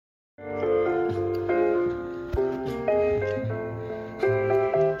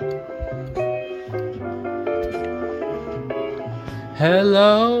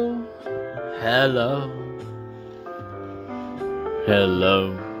Hello, hello,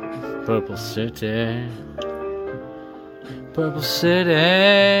 hello, Purple City, Purple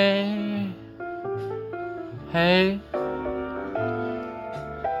City, hey,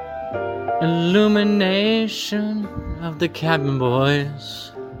 illumination of the cabin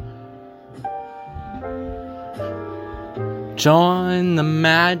boys, join the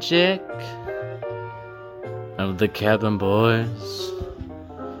magic of the cabin boys.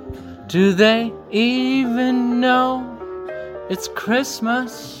 Do they even know it's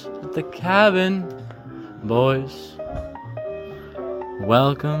Christmas at the cabin boys?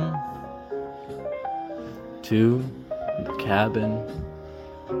 Welcome to the cabin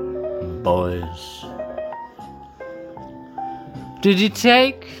boys. Did you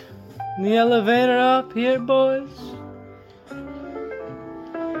take the elevator up here, boys?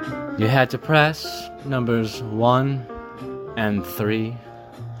 You had to press numbers 1 and 3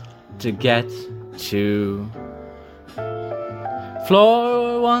 to get to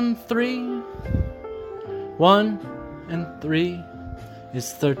floor 1-3. 1 and 3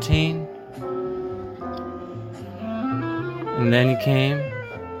 is 13. And then you came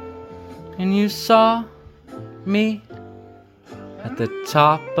and you saw me at the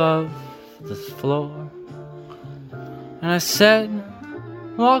top of the floor. And I said,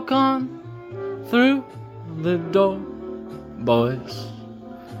 walk on through the door, boys.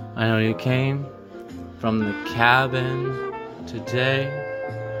 I know you came from the cabin today.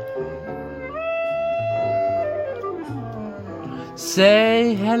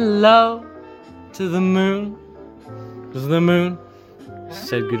 Say hello to the moon, 'cause the moon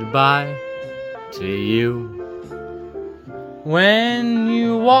said goodbye to you when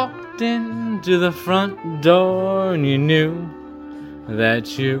you walked into the front door, and you knew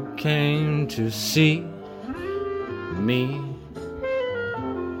that you came to see me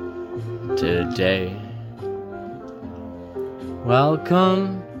today.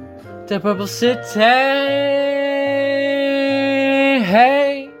 Welcome to Purple City.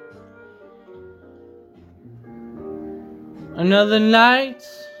 Hey, another night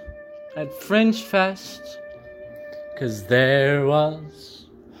at Fringe Fest, 'cause there was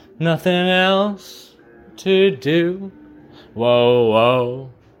nothing else to do. Whoa, whoa,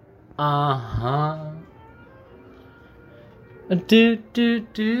 uh-huh. Do, do,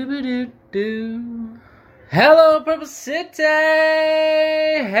 do, do, do. Hello, Purple City,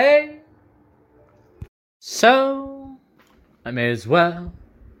 hey. So, I may as well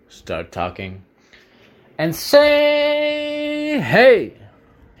start talking and say, hey,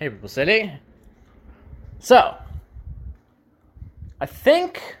 Purple City. So, I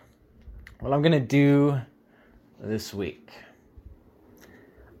think what I'm gonna do this week,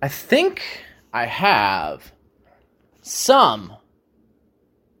 I think I have some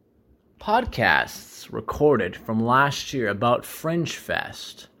podcasts recorded from last year about Fringe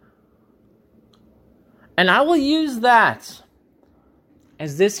Fest. And I will use that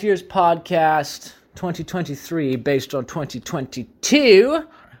as this year's podcast 2023 based on 2022.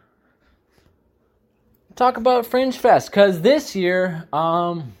 Talk about Fringe Fest, because this year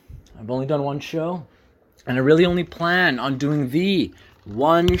I've only done one show, and I really only plan on doing the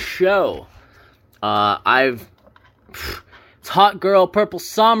one show. It's Hot Girl Purple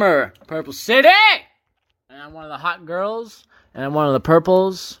Summer, Purple City! And I'm one of the hot girls, and I'm one of the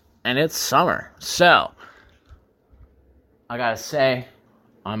purples, and it's summer. So, I gotta say,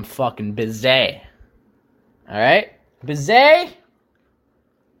 I'm fucking busy. Alright? Busy?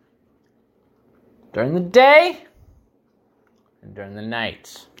 During the day, and during the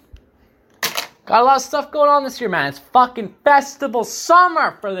night. Got a lot of stuff going on this year, man. It's fucking festival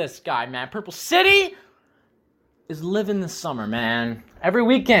summer for this guy, man. Purple City is living the summer, man. Every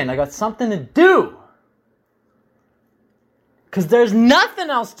weekend, I got something to do. Because there's nothing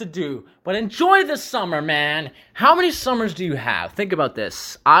else to do but enjoy the summer, man. How many summers do you have? Think about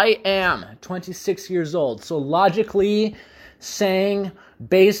this. I am 26 years old. So logically saying,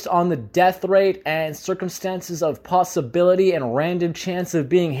 based on the death rate and circumstances of possibility and random chance of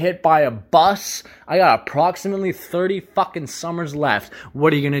being hit by a bus, I got approximately 30 fucking summers left.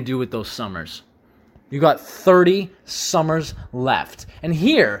 What are you going to do with those summers? You got 30 summers left. And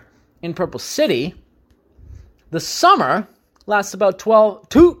here in Purple City, the summer lasts about 2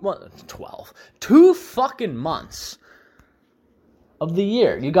 fucking months of the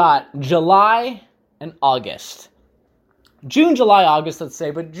year. You got July and August. June, July, August, let's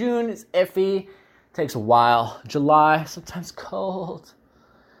say, but June is iffy. Takes a while. July, sometimes cold.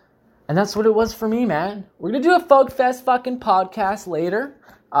 And that's what it was for me, man. We're gonna do a Folk Fest fucking podcast later.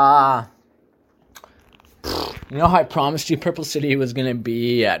 You know how I promised you Purple City was going to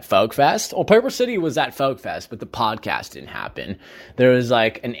be at Folk Fest? Well, Purple City was at Folk Fest, but the podcast didn't happen. There was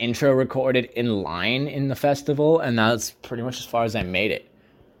like an intro recorded in line in the festival, and that's pretty much as far as I made it.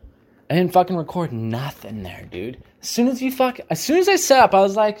 I didn't fucking record nothing there, dude. As soon as I set up, I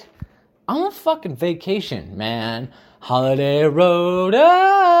was like, I'm on fucking vacation, man. Holiday Road, oh,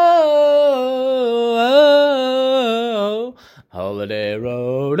 Holiday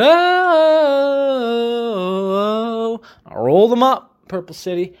Road, oh, roll them up, Purple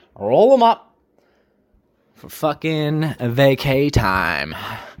City, roll them up for fucking vacay time.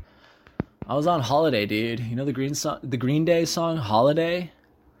 I was on holiday, dude. You know the Green Day song, Holiday?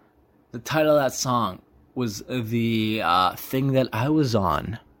 The title of that song was the thing that I was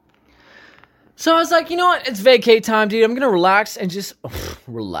on. So I was like, you know what? It's vacay time, dude. I'm going to relax and just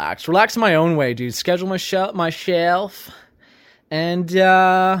relax my own way, dude. Schedule my shelf and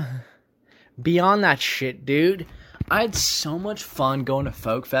be on that shit, dude. I had so much fun going to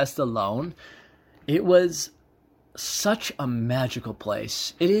Folk Fest alone. It was such a magical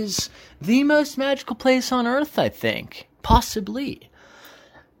place. It is the most magical place on earth, I think. Possibly.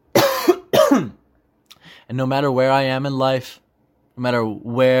 And no matter where I am in life, no matter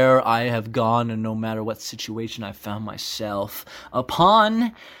where I have gone, and no matter what situation I found myself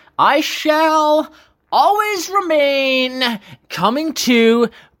upon, I shall always remain coming to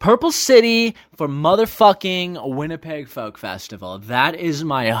Purple City for motherfucking Winnipeg Folk Festival. That is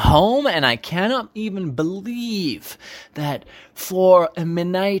my home, and I cannot even believe that for a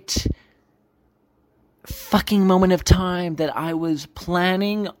midnight fucking moment of time that I was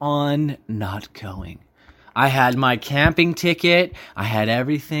planning on not going. I had my camping ticket, I had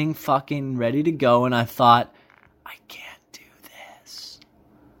everything fucking ready to go, and I thought, I can't do this.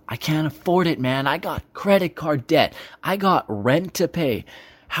 I can't afford it, man. I got credit card debt. I got rent to pay.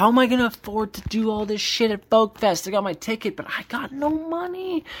 How am I going to afford to do all this shit at Folk Fest? I got my ticket, but I got no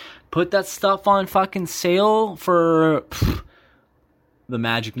money. Put that stuff on fucking sale for the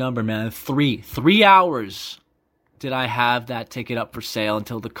magic number, man. 3 hours did I have that ticket up for sale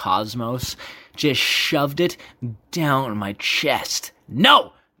until the Cosmos just shoved it down my chest.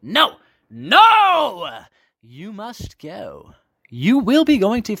 No! You must go. You will be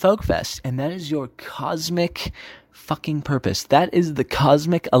going to Folk Fest, and that is your cosmic fucking purpose. That is the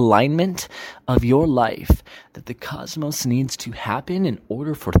cosmic alignment of your life, that the cosmos needs to happen in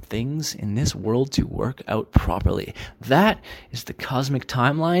order for things in this world to work out properly. That is the cosmic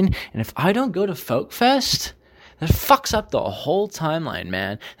timeline, and if I don't go to Folk Fest, that fucks up the whole timeline,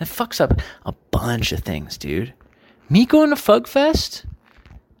 man. That fucks up a bunch of things, dude. Me going to Folk Fest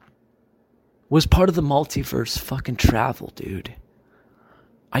was part of the multiverse fucking travel, dude.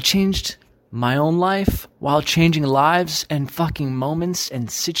 I changed my own life while changing lives and fucking moments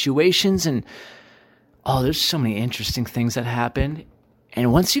and situations, and there's so many interesting things that happened.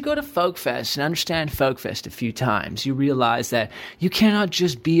 And once you go to Folk Fest and understand Folk Fest a few times, you realize that you cannot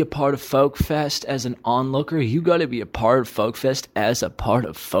just be a part of Folk Fest as an onlooker. You got to be a part of Folk Fest as a part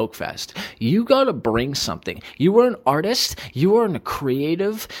of Folk Fest. You got to bring something. You are an artist. You are a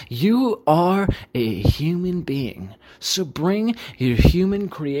creative. You are a human being. So bring your human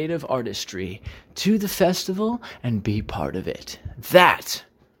creative artistry to the festival and be part of it. That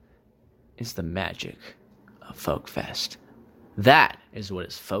is the magic of Folk Fest. That is what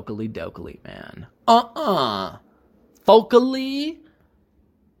is focally dokally, man. Focally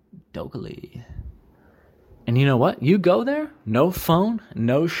dokally. And you know what? You go there, no phone,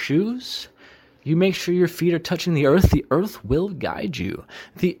 no shoes. You make sure your feet are touching the earth. The earth will guide you.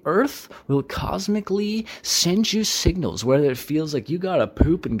 The earth will cosmically send you signals, whether it feels like you gotta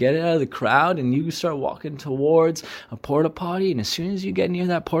poop and get it out of the crowd, and you start walking towards a porta potty, and as soon as you get near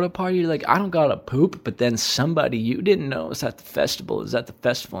that porta potty, you're like, I don't gotta poop, but then somebody you didn't know is at the festival,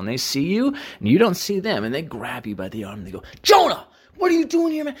 and they see you, and you don't see them, and they grab you by the arm, and they go, Jonah! What are you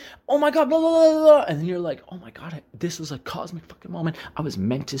doing here, man? Oh my God, blah, blah, blah, blah. And then you're like, oh my God, this was a cosmic fucking moment. I was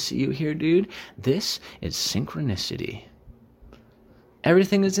meant to see you here, dude. This is synchronicity.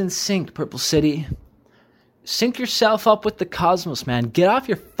 Everything is in sync, Purple City. Sync yourself up with the cosmos, man. Get off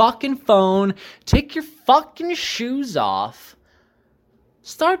your fucking phone. Take your fucking shoes off.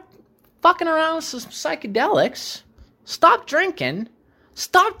 Start fucking around with some psychedelics. Stop drinking.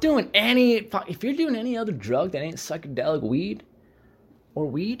 Stop doing if you're doing any other drug that ain't psychedelic weed, or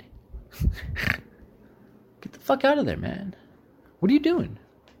weed, get the fuck out of there, man. What are you doing?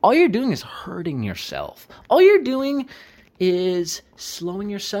 All you're doing is hurting yourself. All you're doing is slowing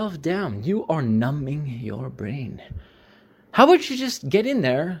yourself down. You are numbing your brain. How about you just get in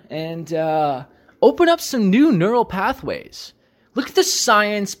there and open up some new neural pathways? Look at the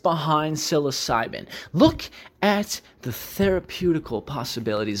science behind psilocybin. Look at the therapeutical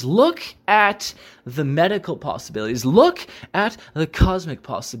possibilities. Look at the medical possibilities. Look at the cosmic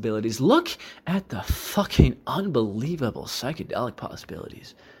possibilities. Look at the fucking unbelievable psychedelic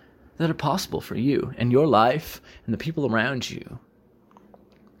possibilities that are possible for you and your life and the people around you.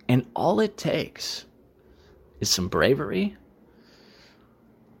 And all it takes is some bravery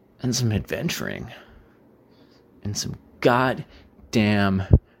and some adventuring and some goddamn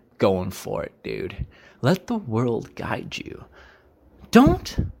going for it, dude. Let the world guide you.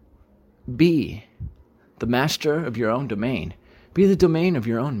 Don't be the master of your own domain. Be the domain of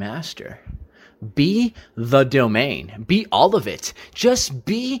your own master. Be the domain. Be all of it. Just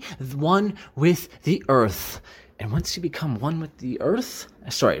be one with the earth. And once you become one with the earth,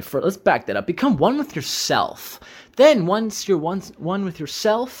 let's back that up. Become one with yourself. Then once you're one with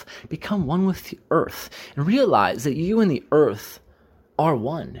yourself, become one with the earth. And realize that you and the earth are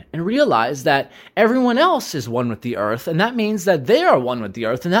one. And realize that everyone else is one with the earth. And that means that they are one with the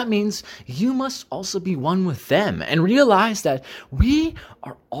earth. And that means you must also be one with them. And realize that we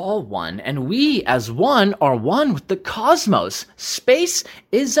are all one. And we as one are one with the cosmos. Space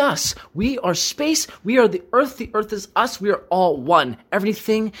is us. We are space. We are the earth. The earth is us. We are all one.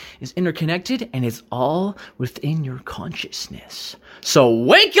 Everything is interconnected and it's all within your consciousness. So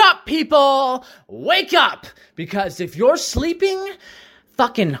wake up, people! Wake up! Because if you're sleeping,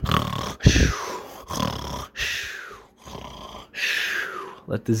 fucking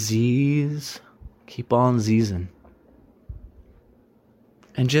let the Z's keep on Z'ing.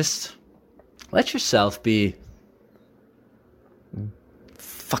 And just let yourself be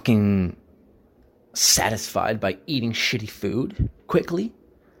fucking satisfied by eating shitty food quickly.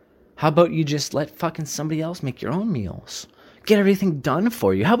 How about you just let fucking somebody else make your own meals? Get everything done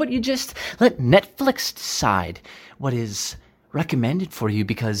for you. How about you just let Netflix decide what is recommended for you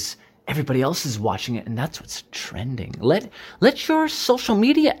because everybody else is watching it and that's what's trending. Let your social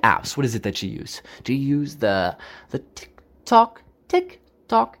media apps, what is it that you use? Do you use the TikTok, tick?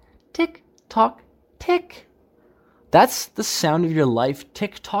 That's the sound of your life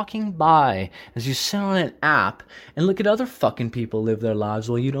tick-tocking by as you sit on an app and look at other fucking people live their lives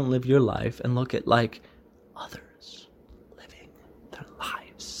while you don't live your life and look at like others living their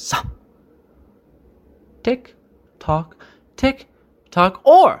lives. Tick-tock.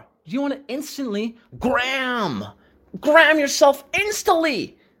 Or do you want to instantly gram yourself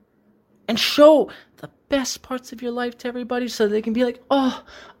instantly and show the best parts of your life to everybody so they can be like, oh,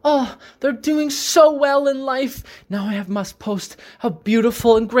 they're doing so well in life. Now I must post how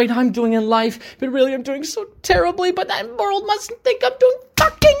beautiful and great I'm doing in life, but really I'm doing so terribly, but that world mustn't think I'm doing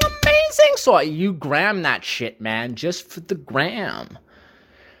fucking amazing. So you gram that shit, man, just for the gram.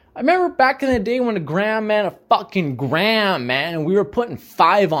 I remember back in the day when a fucking gram, man, and we were putting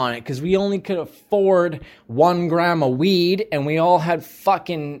 5 on it because we only could afford 1 gram of weed and we all had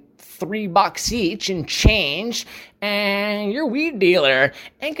fucking $3 each in change, and your weed dealer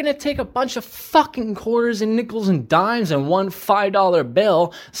ain't gonna take a bunch of fucking quarters and nickels and dimes and one $5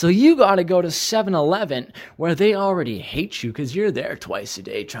 bill, so you gotta go to 7-Eleven where they already hate you because you're there twice a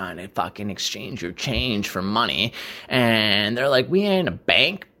day trying to fucking exchange your change for money, and they're like, we ain't a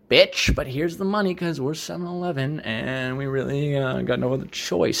bank, bitch, but here's the money because we're 7-Eleven and we really got no other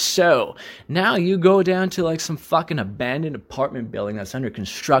choice. So now you go down to like some fucking abandoned apartment building that's under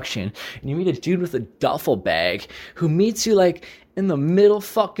construction and you meet a dude with a duffel bag who meets you like in the middle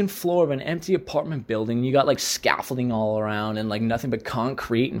fucking floor of an empty apartment building. You got like scaffolding all around and like nothing but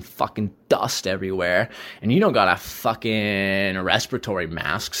concrete and fucking dust everywhere. And you don't got a fucking respiratory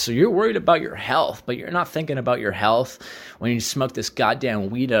mask. So you're worried about your health, but you're not thinking about your health when you smoke this goddamn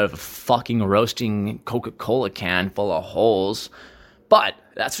weed out of a fucking roasting Coca-Cola can full of holes. But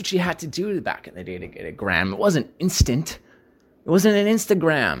that's what you had to do back in the day to get a gram. It wasn't instant. It wasn't an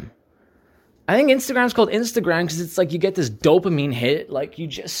Instagram. I think Instagram's called Instagram because it's like you get this dopamine hit, like you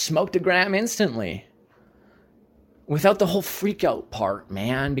just smoked a gram instantly. Without the whole freak out part,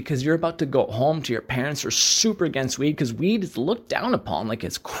 man, because you're about to go home to your parents who are super against weed because weed is looked down upon like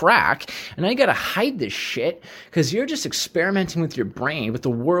it's crack. And now you gotta hide this shit because you're just experimenting with your brain, but the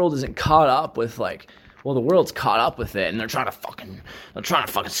world isn't caught up with like, well, the world's caught up with it, and they're trying to fucking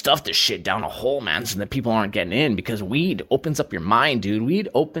stuff this shit down a hole, man, so that people aren't getting in, because weed opens up your mind, dude. Weed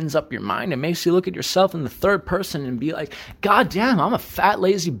opens up your mind. It makes you look at yourself in the third person and be like, God damn, I'm a fat,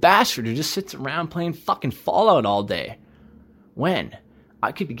 lazy bastard who just sits around playing fucking Fallout all day. When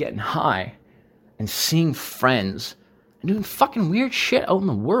I could be getting high and seeing friends and doing fucking weird shit out in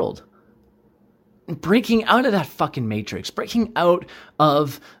the world. And breaking out of that fucking matrix. Breaking out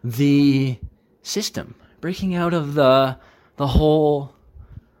of the system, breaking out of the the whole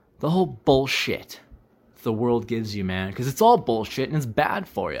bullshit the world gives you, man. Because it's all bullshit and it's bad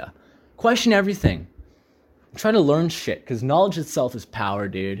for you. Question everything. Try to learn shit, because knowledge itself is power,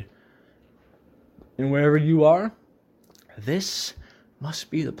 dude. And wherever you are, this must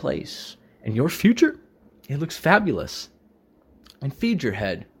be the place. And your future, it looks fabulous. And feed your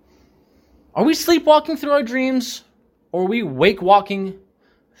head. Are we sleepwalking through our dreams? Or are we wake-walking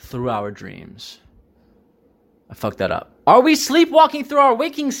through our dreams? I fucked that up. Are we sleepwalking through our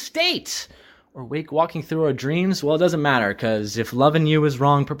waking state? Or wake-walking through our dreams? Well, it doesn't matter, because if loving you is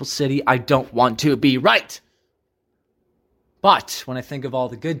wrong, Purple City, I don't want to be right. But when I think of all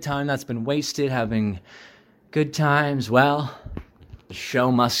the good time that's been wasted having good times, well, the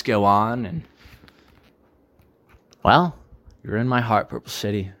show must go on. And, well, you're in my heart, Purple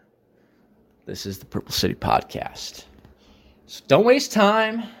City. This is the Purple City Podcast. So don't waste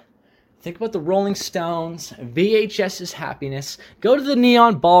time. Think about the Rolling Stones, VHS's Happiness. Go to the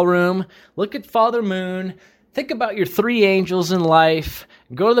Neon Ballroom. Look at Father Moon. Think about your three angels in life.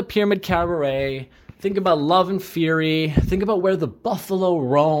 Go to the Pyramid Cabaret. Think about Love and Fury. Think about where the buffalo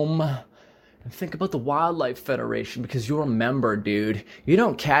roam. And think about the Wildlife Federation, because you're a member, dude. You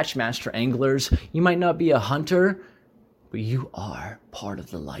don't catch master anglers. You might not be a hunter, but you are part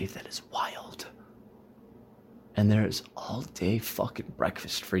of the life that is wild. And there is all day fucking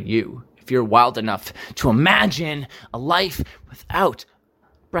breakfast for you. If you're wild enough to imagine a life without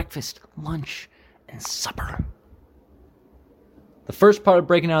breakfast, lunch, and supper. The first part of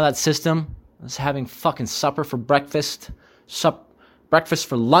breaking out of that system is having fucking supper for breakfast, breakfast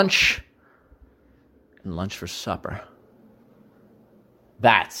for lunch, and lunch for supper.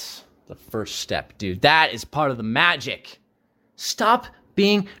 That's the first step, dude. That is part of the magic. Stop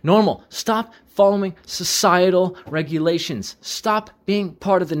being normal. Stop following societal regulations. Stop being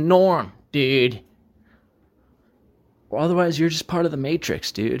part of the norm, dude. Or otherwise, you're just part of the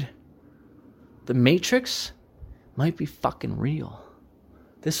Matrix, dude. The Matrix might be fucking real.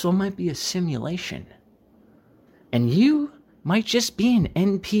 This one might be a simulation. And you might just be an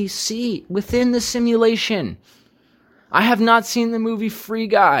NPC within the simulation. I have not seen the movie Free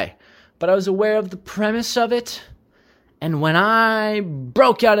Guy, but I was aware of the premise of it. And when I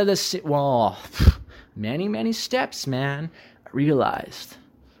broke out of this, many steps, man, I realized,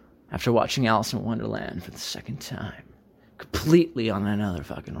 after watching Alice in Wonderland for the second time, completely on another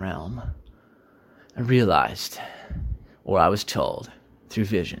fucking realm, I realized, or I was told through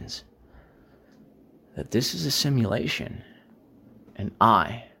visions, that this is a simulation, and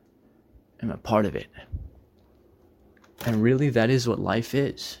I am a part of it. And really, that is what life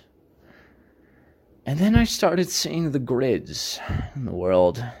is. And then I started seeing the grids in the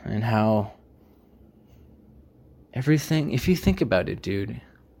world, and how everything, if you think about it, dude,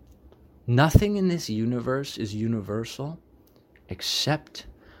 nothing in this universe is universal except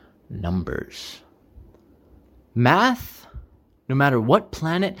numbers. Math, no matter what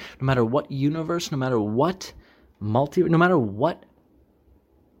planet, no matter what universe, no matter what no matter what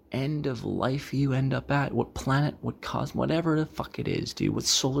end of life you end up at, what planet, what cosmos, whatever the fuck it is, dude, what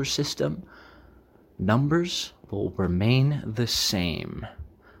solar system, numbers will remain the same.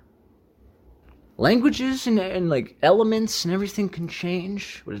 Languages and like elements and everything can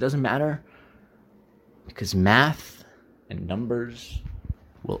change, but it doesn't matter, because math and numbers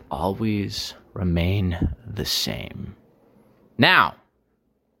will always remain the same. Now,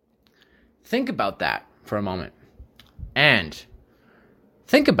 think about that for a moment. And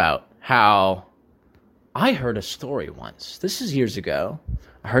think about how I heard a story once. This is years ago.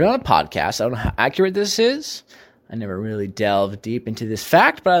 I heard it on a podcast. I don't know how accurate this is. I never really delved deep into this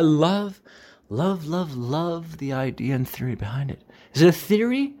fact, but I love the idea and theory behind it. Is it a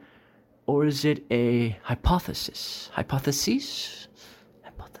theory or is it a hypothesis? Hypothesis.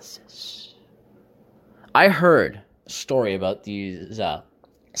 I heard a story about these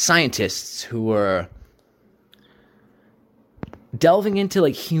scientists who were delving into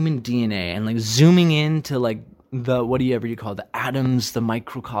like human DNA and like zooming into like the whatever you call it, the atoms, the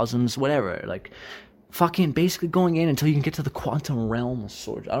microcosms, whatever, like fucking basically going in until you can get to the quantum realm of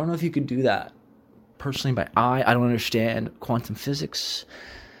sorts. I don't know if you could do that personally by eye. I don't understand quantum physics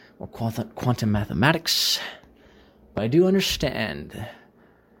or quantum mathematics, but I do understand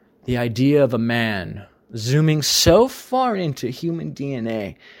the idea of a man zooming so far into human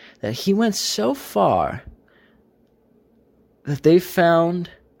DNA that he went so far that they found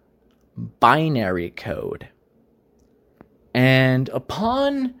binary code. And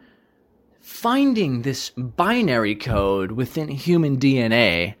upon finding this binary code within human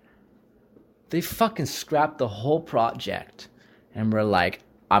DNA, they fucking scrapped the whole project and were like,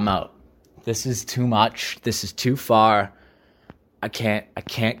 I'm out. This is too much. This is too far. I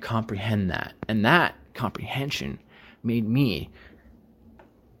can't comprehend that. And that comprehension made me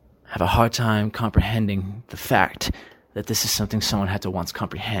have a hard time comprehending the fact that this is something someone had to once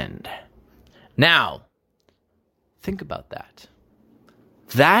comprehend. Now, think about that.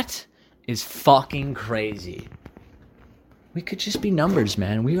 That is fucking crazy. We could just be numbers,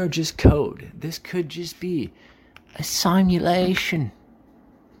 man. We are just code. This could just be a simulation.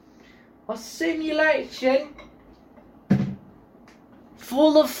 A simulation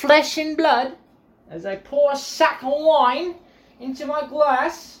full of flesh and blood as I pour a sack of wine into my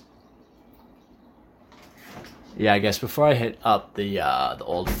glass. Yeah, I guess before I hit up the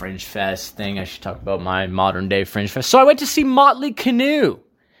old Fringe Fest thing, I should talk about my modern day Fringe Fest. So I went to see Motley Crue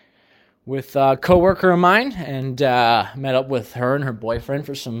with a coworker of mine, and met up with her and her boyfriend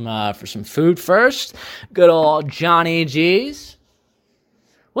for some food first. Good old Johnny G's.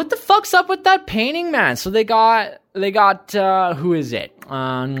 What the fuck's up with that painting, man? So they got who is it?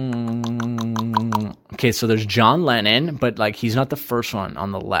 Okay, so there's John Lennon, but like he's not the first one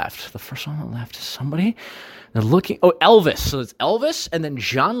on the left. The first one on the left is somebody. They're looking. Oh, Elvis. So it's Elvis, and then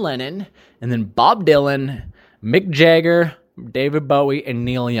John Lennon, and then Bob Dylan, Mick Jagger, David Bowie, and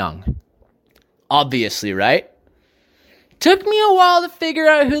Neil Young. Obviously, right? Took me a while to figure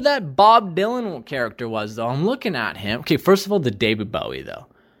out who that Bob Dylan character was, though. I'm looking at him. Okay, first of all, the David Bowie, though.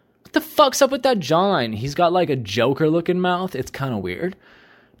 What the fuck's up with that jawline? He's got like a Joker-looking mouth. It's kind of weird.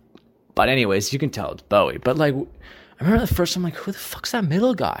 But anyways, you can tell it's Bowie. But like, I remember the first time, I'm like, who the fuck's that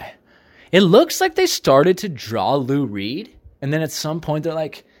middle guy? It looks like they started to draw Lou Reed, and then at some point they're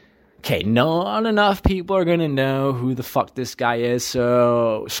like, okay, not enough people are going to know who the fuck this guy is,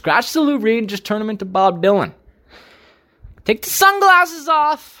 so scratch the Lou Reed and just turn him into Bob Dylan. Take the sunglasses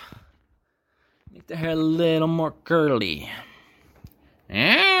off. Make the hair a little more curly.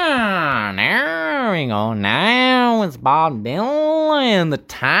 Yeah, there we go. Now it's Bob Dylan. The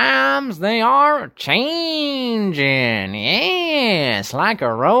times, they are changing. Yes, like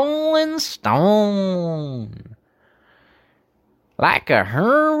a rolling stone. Like a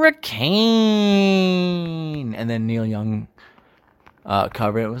hurricane. And then Neil Young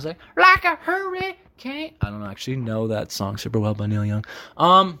covered it. It was like a hurricane. I don't actually know that song super well by Neil Young.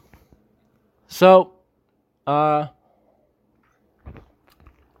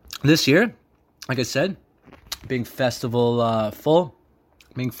 This year, like I said, being festival full,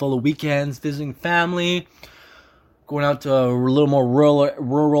 being full of weekends, visiting family, going out to a little more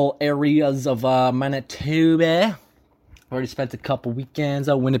rural areas of Manitoba. Already spent a couple weekends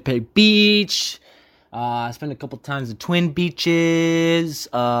at Winnipeg Beach. I spent a couple times at Twin Beaches.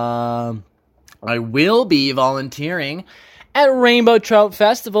 I will be volunteering at Rainbow Trout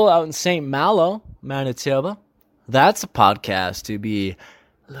Festival out in St. Malo, Manitoba. That's a podcast to be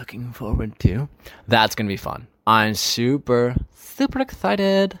looking forward to. That's going to be fun. I'm super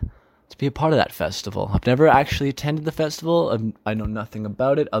excited to be a part of that festival. I've never actually attended the festival. I know nothing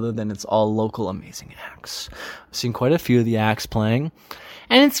about it other than it's all local amazing acts. I've seen quite a few of the acts playing.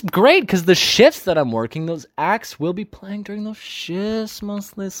 And it's great because the shifts that I'm working, those acts will be playing during those shifts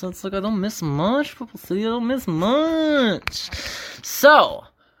mostly. So it's like I don't miss much. People say I don't miss much. So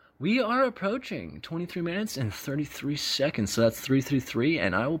we are approaching 23 minutes and 33 seconds. So that's 333.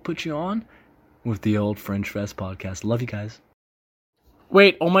 And I will put you on with the old Fringe Fest podcast. Love you guys.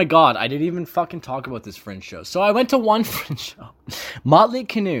 Wait, oh my god, I didn't even fucking talk about this Fringe show. So I went to one Fringe show. Motley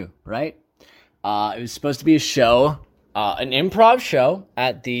Crue, right? It was supposed to be a show, an improv show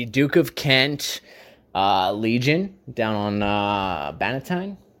at the Duke of Kent Legion down on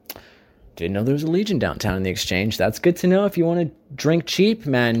Bannatyne. Didn't know there was a Legion downtown in the Exchange. That's good to know if you want to drink cheap,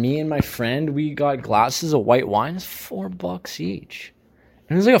 man. Me and my friend, we got glasses of white wine. It's $4 each.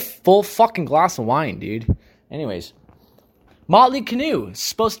 And it was like a full fucking glass of wine, dude. Anyways. Motley Crue.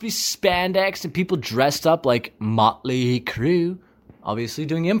 Supposed to be spandex and people dressed up like Motley Crue. Obviously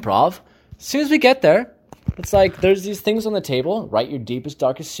doing improv. As soon as we get there, it's like there's these things on the table. Write your deepest,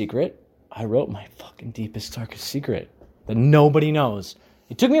 darkest secret. I wrote my fucking deepest, darkest secret that nobody knows.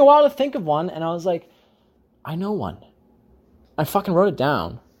 It took me a while to think of one, and I was like, I know one. I fucking wrote it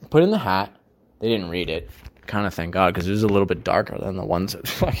down. Put it in the hat. They didn't read it. Kind of thank God, because it was a little bit darker than the ones that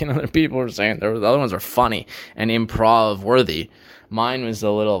fucking other people were saying. The other ones are funny and improv worthy. Mine was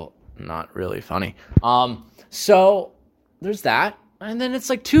a little not really funny. So there's that, and then it's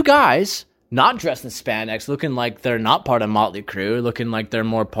like two guys not dressed in spandex, looking like they're not part of Motley Crue, looking like they're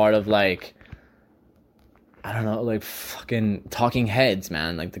more part of like, I don't know, like fucking Talking Heads,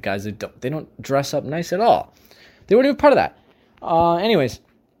 man. Like the guys that don't dress up nice at all. They weren't even part of that. Anyways.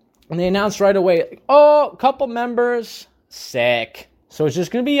 And they announced right away, a couple members, sick. So it's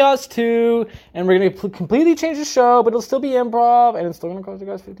just going to be us two, and we're going to completely change the show, but it'll still be improv, and it's still going to cost you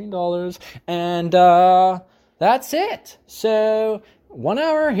guys $15, and that's it. So 1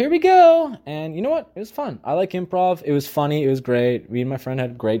 hour, here we go, and you know what? It was fun. I like improv. It was funny. It was great. Me and my friend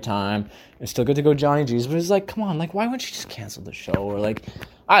had a great time. It's still good to go Johnny G's, but it's like, come on, like, why wouldn't you just cancel the show? Or like,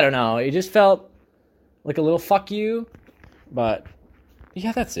 I don't know. It just felt like a little fuck you, but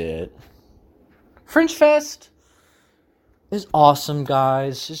yeah, that's it. Fringe Fest is awesome,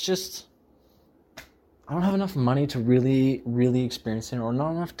 guys. It's just, I don't have enough money to really, really experience it, or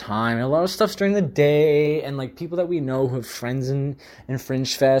not enough time. And a lot of stuff's during the day, and like people that we know who have friends in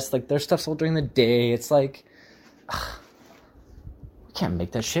Fringe Fest, like their stuff's all during the day. It's like, we can't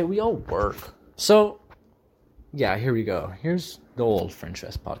make that shit. We all work. So, yeah, here we go. Here's the old Fringe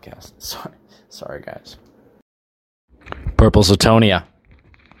Fest podcast. Sorry, guys. Purple Satonia.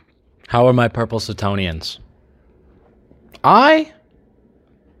 How are my Purple Satonians?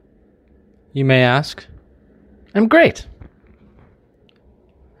 You may ask, I'm great.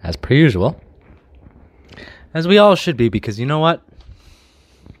 As per usual. As we all should be, because you know what?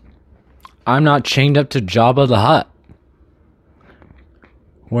 I'm not chained up to Jabba the Hutt,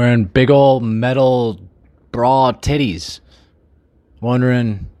 wearing big old metal bra titties,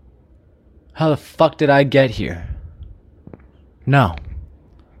 wondering, how the fuck did I get here? No.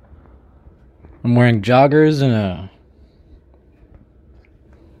 I'm wearing joggers and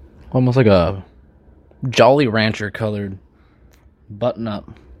almost like a Jolly Rancher colored button up.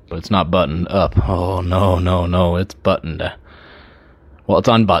 But it's not buttoned up. Oh, no. It's buttoned. Well, it's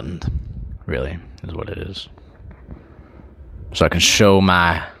unbuttoned, really, is what it is. So I can show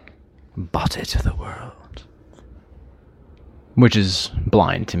my body to the world. Which is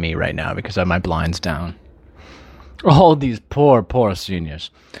blind to me right now because I have my blinds down. All these poor seniors.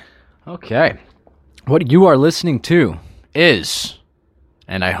 Okay. What you are listening to is,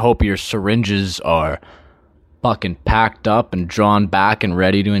 and I hope your syringes are fucking packed up and drawn back and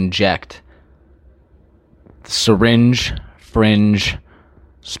ready to inject, the Syringe Fringe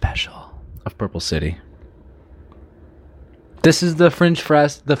Special of Purple City. This is the Fringe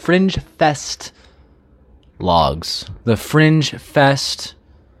Fest logs. The Fringe Fest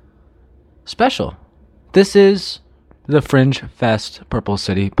Special. This is the Fringe Fest Purple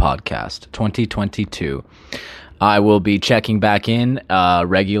City Podcast 2022. I will be checking back in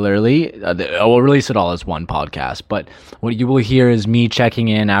regularly. I will release it all as one podcast, but what you will hear is me checking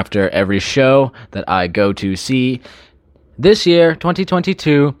in after every show that I go to see. This year,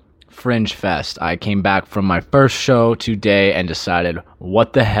 2022, Fringe Fest. I came back from my first show today and decided,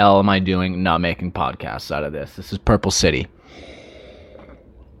 what the hell am I doing not making podcasts out of this? This is Purple City.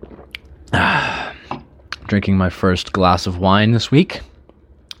 Drinking my first glass of wine this week.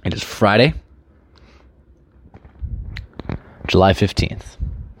 It is Friday, July 15th.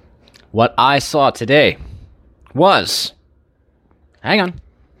 What I saw today was... Hang on.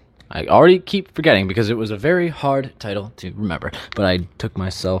 I already keep forgetting because it was a very hard title to remember. But I took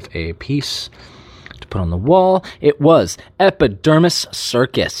myself a piece to put on the wall. It was Epidermis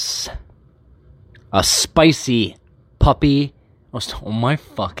Circus. A spicy puppy. Oh my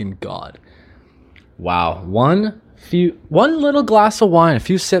fucking god. Wow. One little glass of wine, a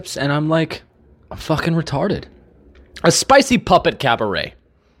few sips, and I'm like, I'm fucking retarded. A spicy puppet cabaret.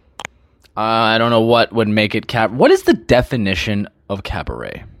 I don't know what would make it what is the definition of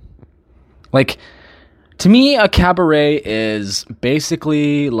cabaret? Like, to me, a cabaret is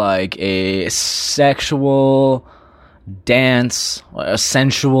basically like a sexual dance, a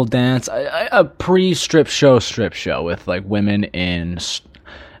sensual dance, a pre-strip show with like women in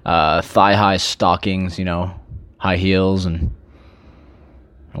thigh-high stockings, you know, high heels and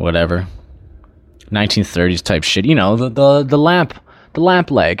whatever. 1930s type shit, you know, the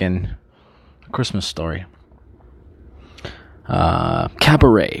lamp leg and Christmas Story.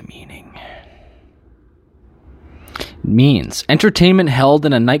 Cabaret means entertainment held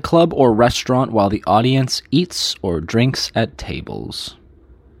in a nightclub or restaurant while the audience eats or drinks at tables.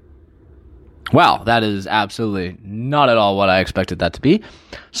 Wow, that is absolutely not at all what I expected that to be.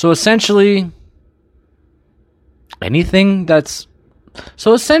 So essentially, the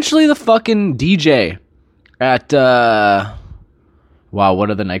fucking DJ at, wow, what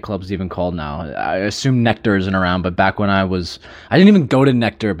are the nightclubs even called now? I assume Nectar isn't around, but back when I didn't even go to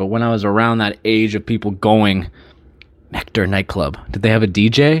Nectar, but when I was around that age of people going, Nectar nightclub, did they have a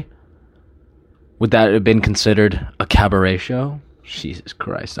DJ? Would that have been considered a cabaret show? Jesus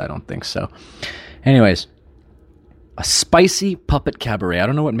Christ, I don't think so. Anyways, a spicy puppet cabaret. I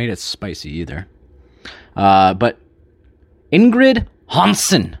don't know what made it spicy either. But Ingrid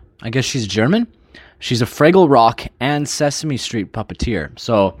Hansen, I guess she's German, She's a Fraggle Rock and Sesame Street puppeteer.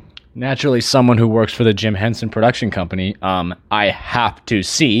 So naturally, someone who works for the Jim Henson production company, I have to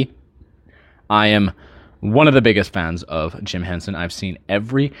see. I am one of the biggest fans of Jim Henson. I've seen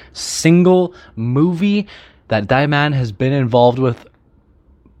every single movie that man has been involved with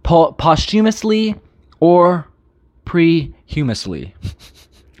posthumously or prehumously,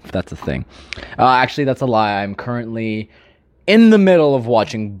 if that's a thing. Actually, that's a lie. I'm currently in the middle of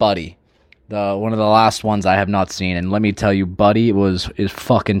watching Buddy, one of the last ones I have not seen, and let me tell you, Buddy is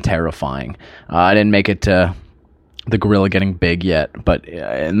fucking terrifying. I didn't make it to the gorilla getting big yet, but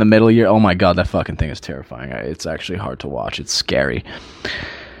in the middle year, oh my god, that fucking thing is terrifying. It's actually hard to watch. It's scary.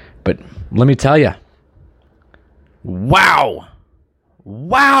 But let me tell you, wow,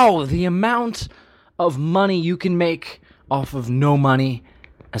 the amount of money you can make off of no money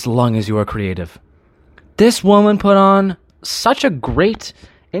as long as you are creative. This woman put on such a great,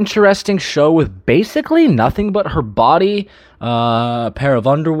 interesting show with basically nothing but her body, a pair of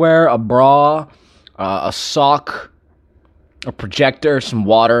underwear, a bra, a sock, a projector, some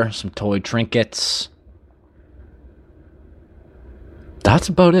water, some toy trinkets. That's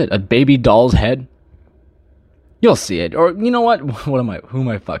about it. A baby doll's head. You'll see it. Or, you know what? Who am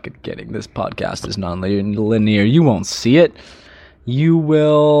I fucking kidding? This podcast is non-linear. You won't see it. You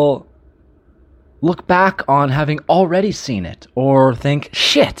will look back on having already seen it. Or think,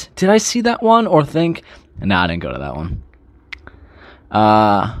 shit, did I see that one? Or think, nah, I didn't go to that one.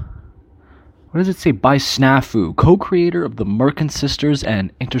 What does it say? By Snafu, co-creator of the Merkin Sisters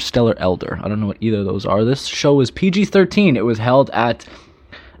and Interstellar Elder. I don't know what either of those are. This show is PG-13. It was held at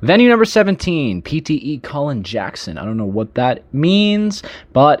venue number 17, PTE Colin Jackson. I don't know what that means,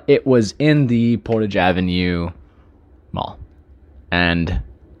 but it was in the Portage Avenue Mall. And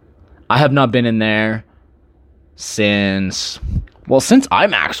I have not been in there since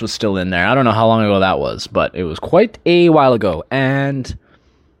IMAX was still in there. I don't know how long ago that was, but it was quite a while ago. And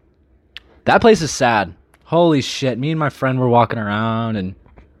that place is sad. Holy shit. Me and my friend were walking around, and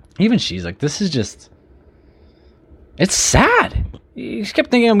even she's like, this is just... It's sad. You just kept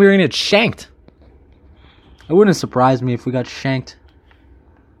thinking we were going to get shanked. It wouldn't surprise me if we got shanked.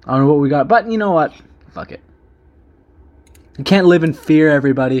 I don't know what we got, but you know what? Fuck it. You can't live in fear,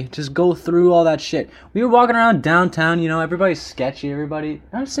 everybody. Just go through all that shit. We were walking around downtown, everybody's sketchy, everybody.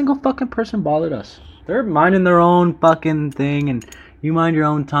 Not a single fucking person bothered us. They're minding their own fucking thing, and you mind your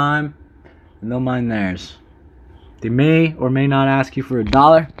own time, and they'll mind theirs. They may or may not ask you for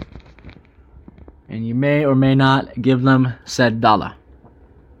 $1, and you may or may not give them said dollar.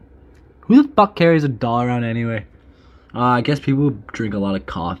 Who the fuck carries $1 around anyway? I guess people who drink a lot of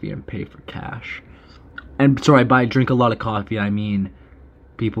coffee and pay for cash. And sorry, by drink a lot of coffee, I mean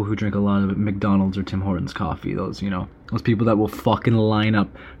people who drink a lot of McDonald's or Tim Hortons coffee. Those people that will fucking line up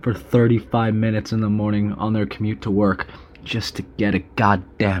for 35 minutes in the morning on their commute to work just to get a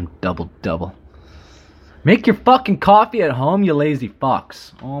goddamn double-double. Make your fucking coffee at home, you lazy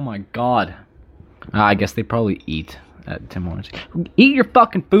fucks. Oh my god. I guess they probably eat at Tim Hortons. Eat your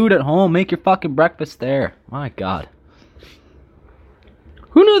fucking food at home. Make your fucking breakfast there. My god.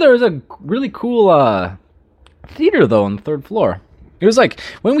 Who knew there was a really cool theater, though, on the 3rd floor? It was like,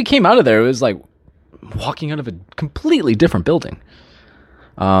 when we came out of there, it was like walking out of a completely different building.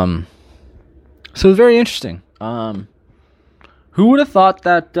 So it was very interesting. Who would have thought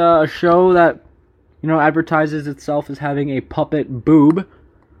that a show that, advertises itself as having a puppet boob,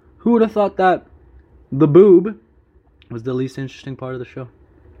 who would have thought that the boob was the least interesting part of the show?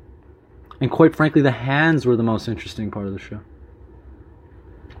 And quite frankly, the hands were the most interesting part of the show.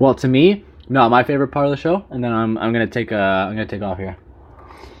 Well, to me, no, my favorite part of the show, and then I'm gonna take off here.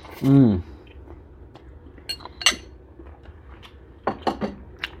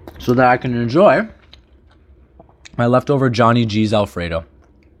 So that I can enjoy my leftover Johnny G's Alfredo.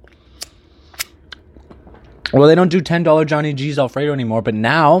 Well, they don't do $10 Johnny G's Alfredo anymore, but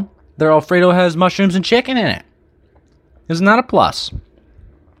now their Alfredo has mushrooms and chicken in it. Isn't that a plus?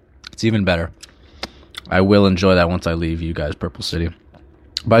 It's even better. I will enjoy that once I leave you guys, Purple City.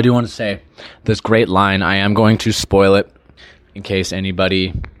 But I do want to say this great line. I am going to spoil it in case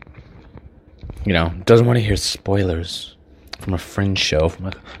anybody, doesn't want to hear spoilers from a fringe show,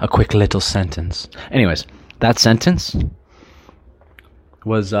 from a quick little sentence. Anyways, that sentence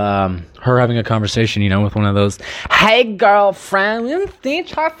was her having a conversation, with one of those, hey, girlfriend, you see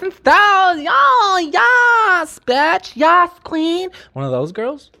Charleston Styles, yo, yes, bitch, yes, queen. One of those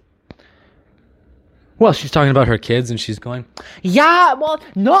girls. Well, she's talking about her kids, and she's going, yeah, well,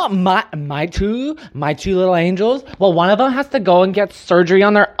 not my two little angels. Well, one of them has to go and get surgery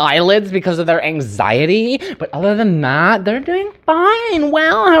on their eyelids because of their anxiety. But other than that, they're doing fine.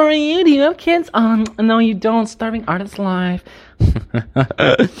 Well, how are you? Do you have kids? No, you don't. Starving artist life.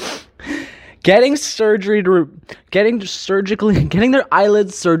 Getting their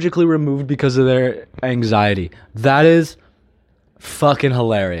eyelids surgically removed because of their anxiety. That is fucking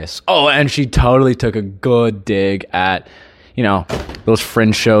hilarious. Oh, and she totally took a good dig at, those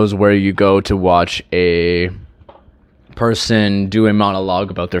fringe shows where you go to watch a person do a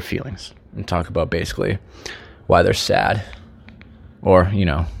monologue about their feelings and talk about basically why they're sad, or,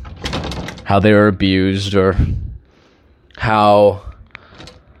 how they were abused, or how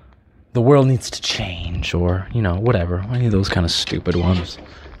the world needs to change, or, whatever. Any of those kind of stupid ones.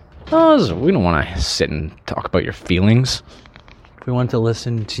 We don't want to sit and talk about your feelings. If we want to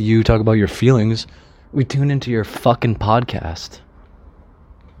listen to you talk about your feelings, we tune into your fucking podcast.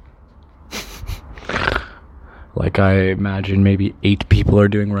 Like I imagine maybe 8 people are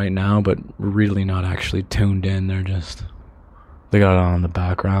doing right now, but really not actually tuned in. They got it on in the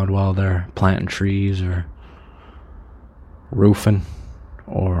background while they're planting trees, or roofing,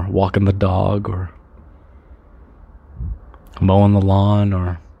 or walking the dog, or mowing the lawn,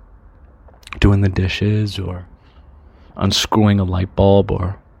 or doing the dishes, or unscrewing a light bulb,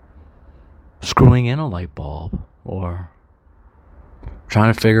 or screwing in a light bulb, or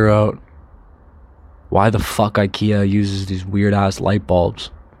trying to figure out why the fuck IKEA uses these weird ass light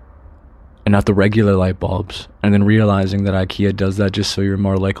bulbs and not the regular light bulbs, and then realizing that IKEA does that just so you're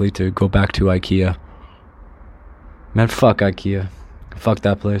more likely to go back to IKEA. Man, fuck IKEA. Fuck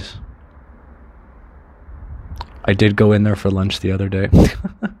that place. I did go in there for lunch the other day.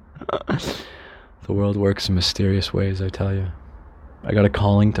 The world works in mysterious ways, I tell you. I got a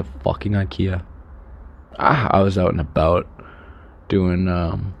calling to fucking IKEA. I was out and about doing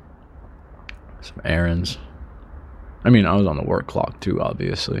some errands. I mean, I was on the work clock too,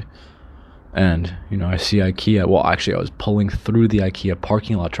 obviously. And, I see IKEA. Well, actually, I was pulling through the IKEA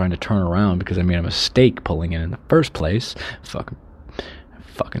parking lot trying to turn around because I made a mistake pulling in the first place. Fucking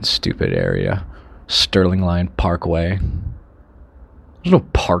stupid area. Sterling Lion Parkway. There's no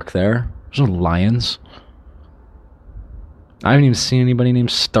park there. There's no lions. I haven't even seen anybody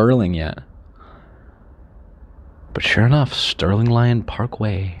named Sterling yet. But sure enough, Sterling Lion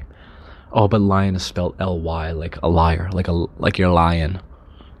Parkway. Oh, but lion is spelled L-Y, like a liar, like your lion.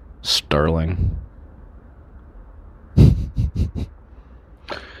 Sterling.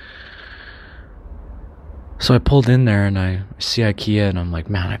 So I pulled in there and I see IKEA and I'm like,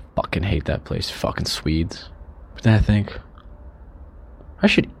 man, I fucking hate that place. Fucking Swedes. But then I think, I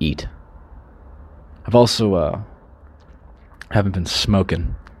should eat. I've also haven't been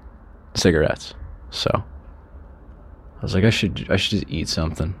smoking cigarettes, so I was like, I should just eat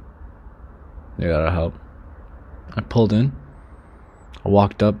something. Maybe that'll help. I pulled in. I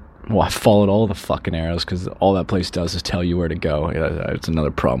walked up. Well, I followed all the fucking arrows because all that place does is tell you where to go. It's another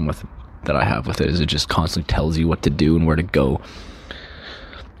problem that I have with it, is it just constantly tells you what to do and where to go.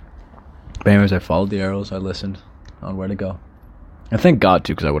 But anyways, I followed the arrows. I listened on where to go. And thank God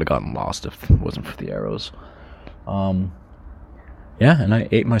too, because I would have gotten lost if it wasn't for the arrows. Yeah, and I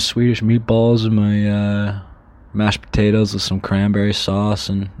ate my Swedish meatballs and my mashed potatoes with some cranberry sauce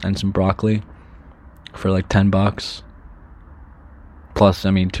and some broccoli for like $10. Plus,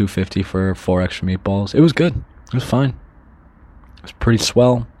 $2.50 for 4 extra meatballs. It was good. It was fine. It was pretty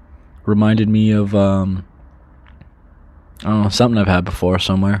swell. Reminded me of, I don't know, something I've had before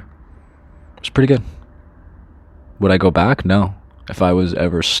somewhere. It was pretty good. Would I go back? No. If I was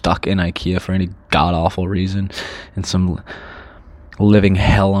ever stuck in IKEA for any god-awful reason in some living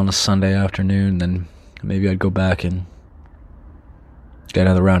hell on a Sunday afternoon, then maybe I'd go back and get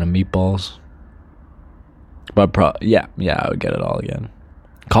another round of meatballs. But yeah, I would get it all again.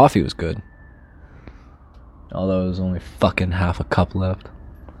 Coffee was good. Although there was only fucking half a cup left.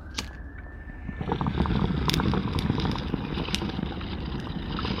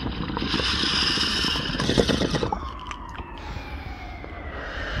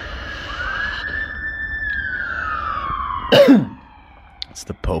 It's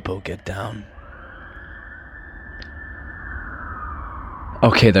the Popo Get Down.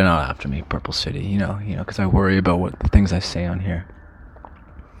 Okay, they're not after me, Purple City, because I worry about what the things I say on here.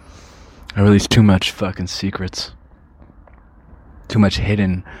 I release too much fucking secrets. Too much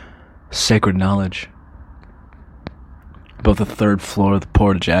hidden, sacred knowledge about the 3rd floor of the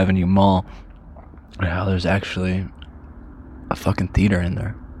Portage Avenue Mall. And how there's actually a fucking theater in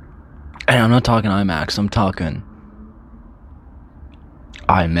there. And I'm not talking IMAX, I'm talking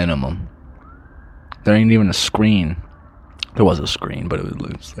I minimum. There ain't even a screen. There was a screen, but it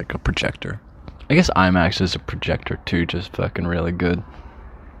was like a projector. I guess IMAX is a projector too, just fucking really good.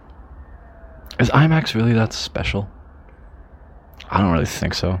 Is IMAX really that special? I don't really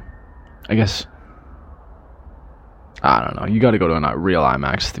think so. I guess, I don't know. You gotta go to a real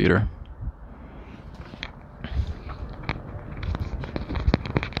IMAX theater.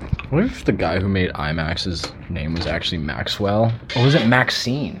 What if the guy who made IMAX's name was actually Maxwell? Or was it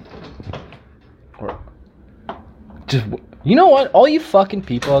Maxine? Or just, you know what? All you fucking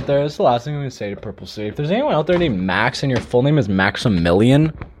people out there, this is the last thing I'm gonna say to Purple City. If there's anyone out there named Max and your full name is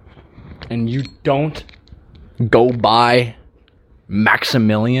Maximilian, and you don't go by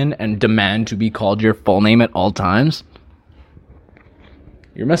Maximilian and demand to be called your full name at all times,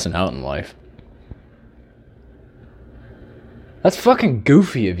 you're missing out in life. That's fucking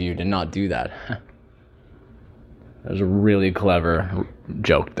goofy of you to not do that. That was a really clever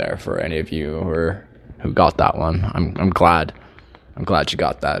joke there for any of you who got that one. I'm glad you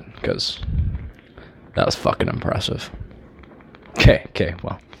got that, because that was fucking impressive. Okay,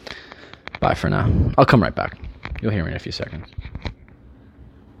 well, bye for now. I'll come right back. You'll hear me in a few seconds.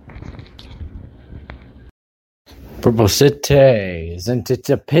 Purple City, isn't it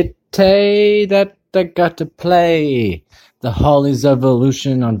a pity that I got to play the Hollies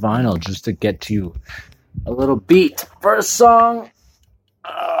Evolution on vinyl just to get you a little beat for a song?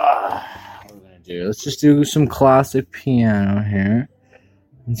 What we're gonna do? Let's just do some classic piano here.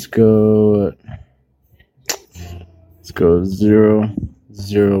 Let's go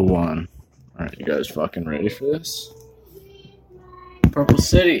 001. Alright, you guys fucking ready for this? Purple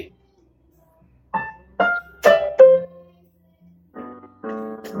City.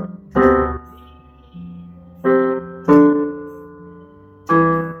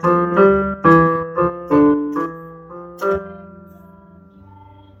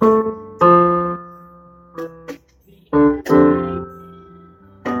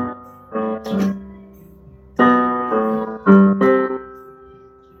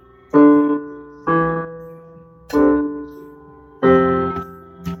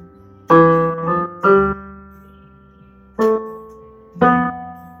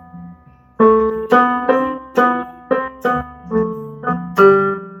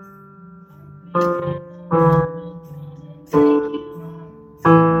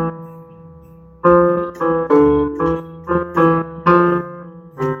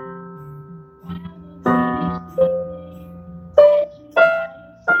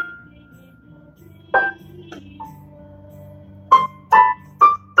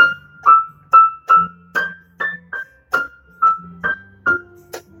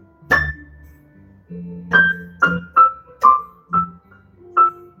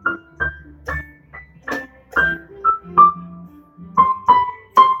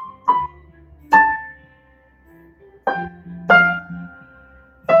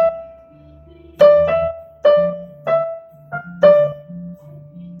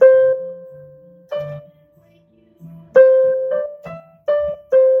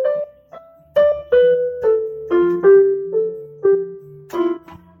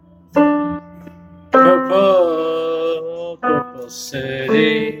 Purple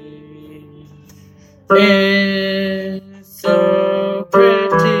City is so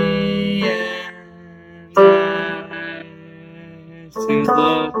pretty and nice to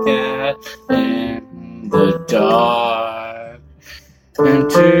look at in the dark, and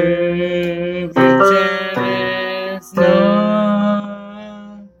to pretend it's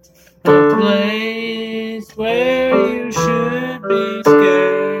not a place where you should be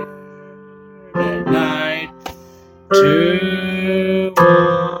scared at night. To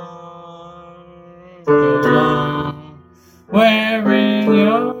walk alone, wearing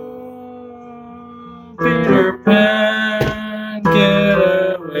your Peter Pan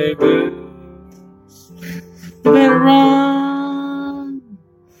getaway boots. You better run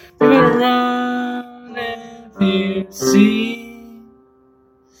if you see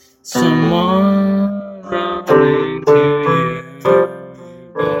someone running to you. Better.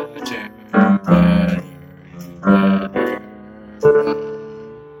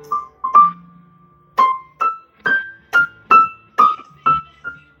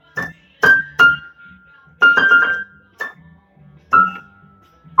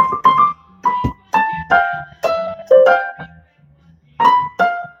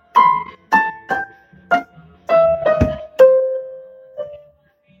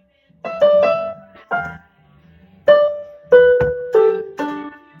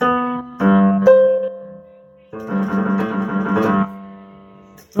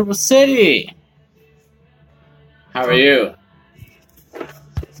 Purple City, how are you?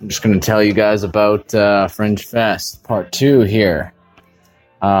 I'm just going to tell you guys about Fringe Fest Part 2 here.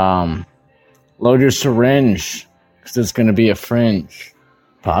 Load your syringe, because it's going to be a Fringe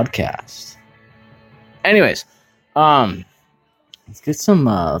podcast. Anyways, let's get some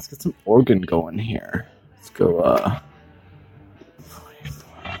organ going here. Let's go,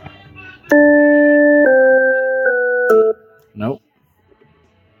 Nope.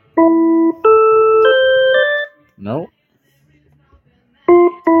 Nope.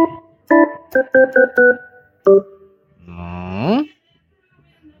 No.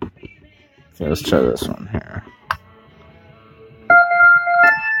 Okay, let's try this one here.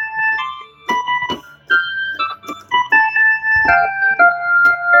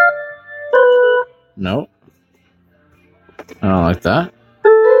 Nope. I don't like that.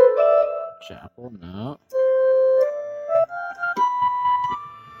 Chapel, no.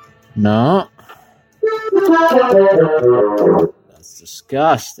 No. That's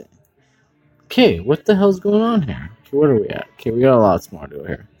disgusting. Okay, what the hell's going on here? Okay, what are we at? Okay, we got lots more to do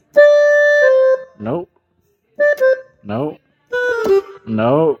here. Nope. Nope.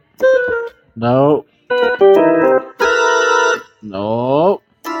 Nope. Nope. Nope.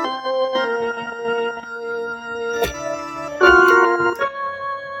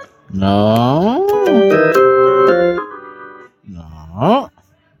 No. No. No.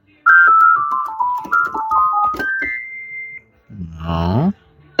 No.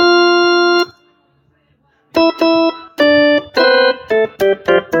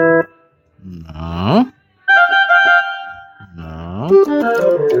 No.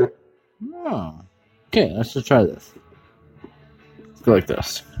 No. Okay, let's just try this. Let's go like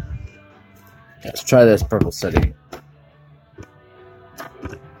this. Okay, let's try this Purple City.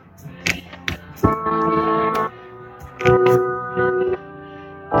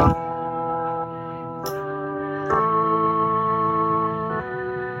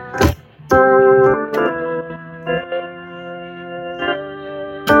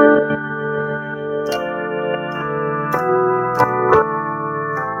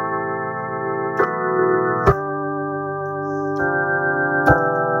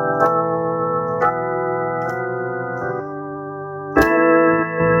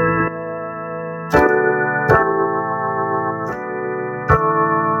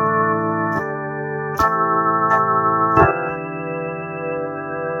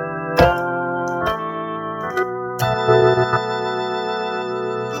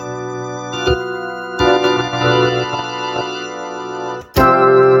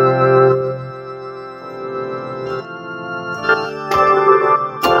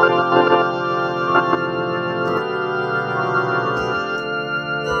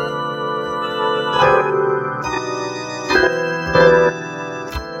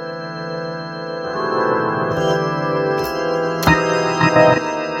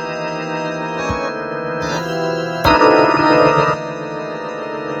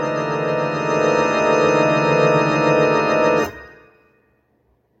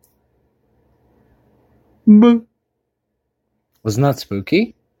 Wasn't that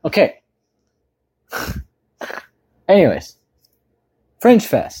spooky? Okay. Anyways, Fringe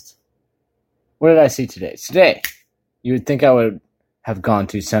Fest. What did I see today? Today, you would think I would have gone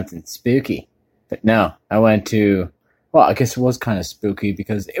to something spooky. But no, I went to, well, I guess it was kind of spooky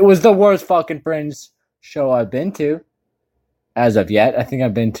because it was the worst fucking Fringe show I've been to. As of yet, I think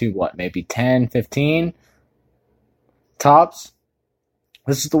I've been to, what, maybe 10, 15 tops?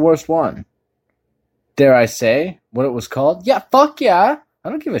 This is the worst one. Dare I say what it was called? Yeah, fuck yeah. I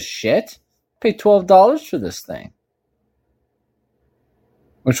don't give a shit. I paid $12 for this thing.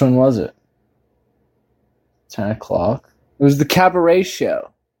 Which one was it? 10 o'clock? It was the Cabaret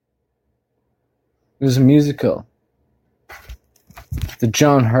Show. It was a musical. The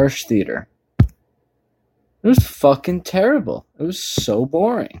John Hirsch Theater. It was fucking terrible. It was so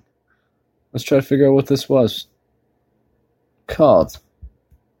boring. Let's try to figure out what this was called.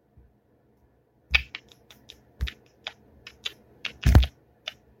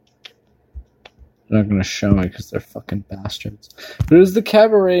 They're not going to show me because they're fucking bastards. But it was the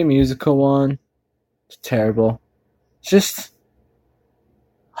Cabaret musical one. It's terrible. Just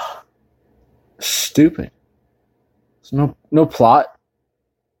stupid. There's no plot.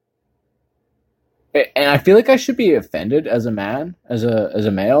 And I feel like I should be offended as a man, as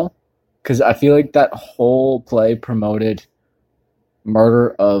a male, because I feel like that whole play promoted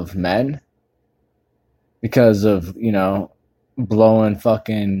murder of men because of, you know, blowing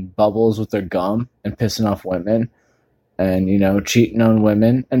fucking bubbles with their gum and pissing off women and, you know, cheating on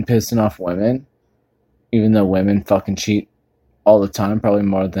women and pissing off women, even though women fucking cheat all the time, probably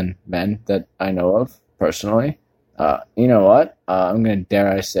more than men that I know of personally. You know what? I'm going to dare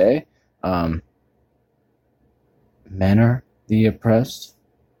I say, men are the oppressed.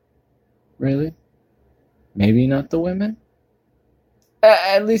 Really? Maybe not the women?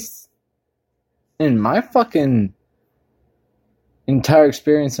 At least in my fucking entire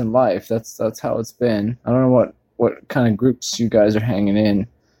experience in life, that's how it's been. I don't know what kind of groups you guys are hanging in,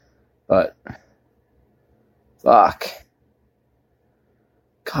 but fuck.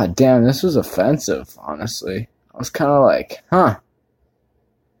 God damn, this was offensive, honestly. I was kind of like, huh.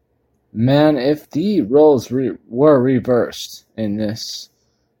 Man, if the roles were reversed in this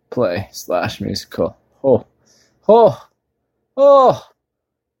play / musical,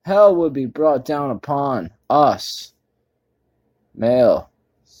 hell would be brought down upon us, male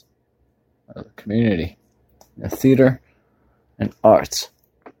community, the theater and arts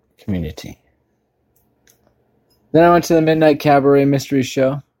community. Then I went to the Midnight Cabaret Mystery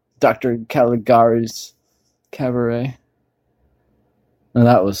Show, Dr. Caligari's Cabaret. And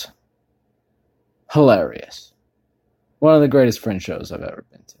that was hilarious. One of the greatest Fringe shows I've ever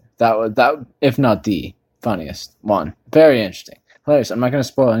been to. That if not the funniest one. Very interesting. Hilarious. I'm not going to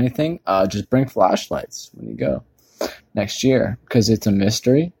spoil anything. Just bring flashlights when you go next year, because it's a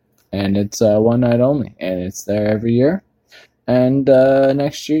mystery and it's one night only, and it's there every year. And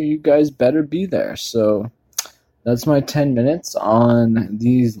next year you guys better be there. So that's my 10 minutes on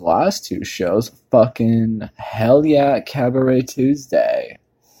these last two shows. Fucking hell yeah, Cabaret Tuesday.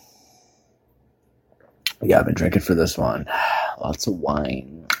 Yeah, I've been drinking for this one. Lots of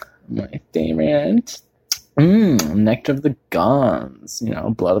wine. My favorite. Nectar of the Gods.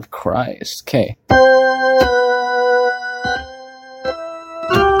 Blood of Christ. Okay.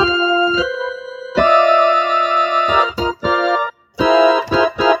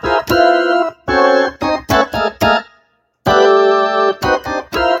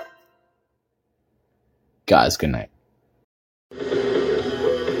 Guys, good night.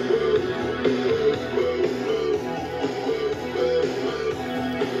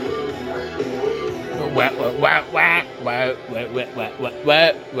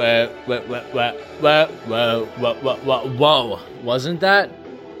 Whoa. Wasn't that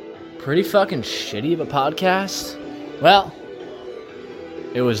pretty fucking shitty of a podcast? Well,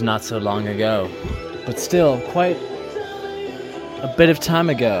 it was not so long ago, but still quite a bit of time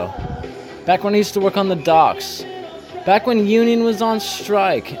ago. Back when I used to work on the docks. Back when Union was on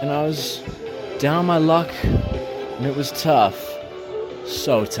strike and I was down on my luck and it was tough.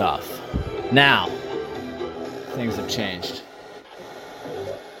 So tough. Now, things have changed.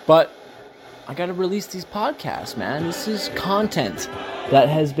 But I gotta release these podcasts, man. This is content that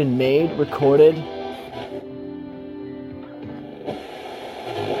has been made, recorded,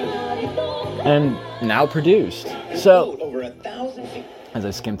 and now produced. So, as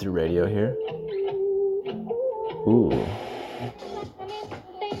I skim through radio here. Ooh.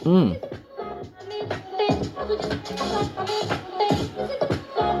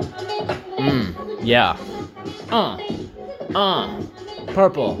 Yeah.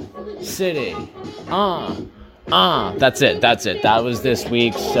 Purple City. That's it. That was this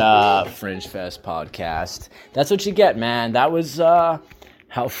week's Fringe Fest podcast. That's what you get, man. That was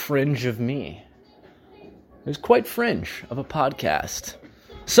how fringe of me. It was quite fringe of a podcast.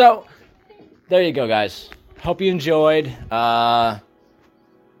 So, there you go, guys. Hope you enjoyed.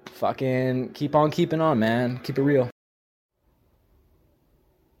 Fucking keep on keeping on, man. Keep it real.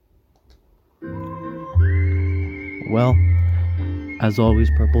 Well, as always,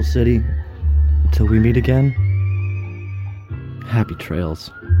 Purple City, until we meet again, happy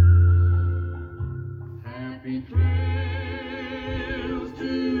trails.